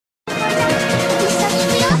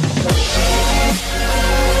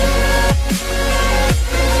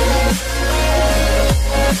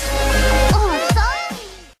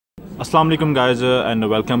Assalamu alaikum guys, and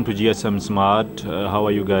welcome to GSM Smart. How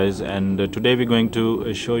are you guys? And today we're going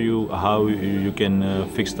to show you how you can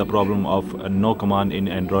fix the problem of no command in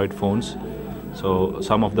Android phones. So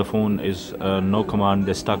some of the phone is no command,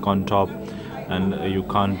 they're stuck on top and you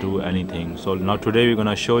can't do anything. So now today we're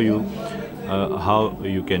gonna show you how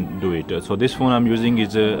you can do it. So this phone I'm using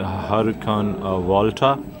is a Hurricane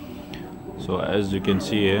Volta. So as you can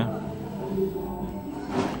see here,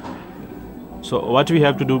 so what we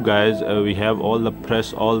have to do guys, we have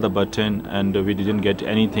press all the button and we didn't get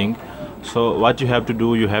anything. So what you have to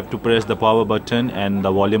do, you have to press the power button and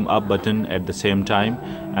the volume up button at the same time,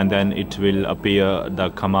 and then it will appear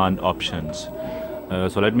the command options.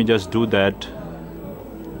 So let me just do that.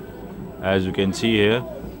 As you can see here,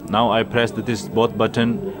 now I press this both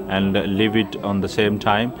button and leave it on the same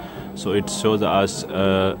time, so it shows us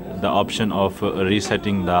the option of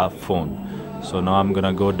resetting the phone. So now I'm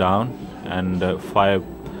gonna go down and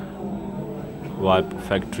wipe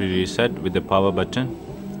factory reset with the power button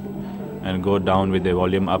and go down with the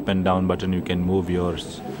volume up and down button. You can move your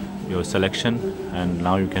selection, and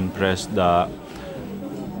now you can press the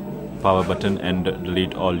power button and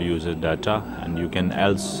delete all user data, and you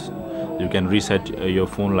can reset your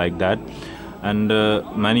phone like that. And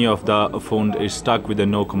many of the phone is stuck with the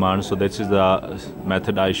no command, so this is the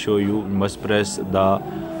method I show you. You must press the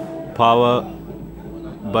power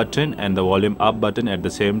button and the volume up button at the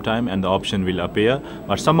same time and the option will appear.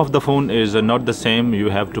 But some of the phone is not the same. You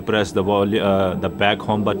have to press the the back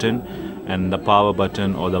home button and the power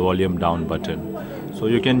button or the volume down button. So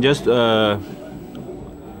you can just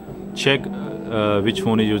check which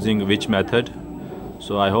phone is using which method.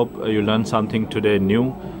 So I hope you learned something today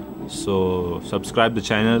new. So subscribe the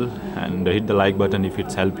channel and hit the like button if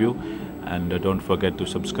it's helped you, and don't forget to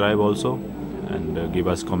subscribe also, and give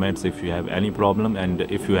us comments if you have any problem. And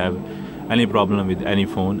if you have any problem with any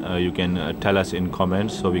phone, you can tell us in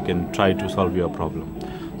comments so we can try to solve your problem.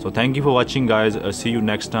 So thank you for watching guys. See you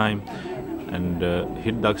next time, and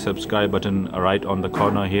hit the subscribe button right on the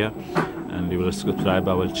corner here, and you will subscribe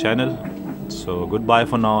our channel. So goodbye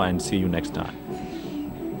for now and see you next time.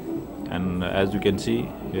 And as you can see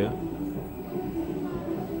here,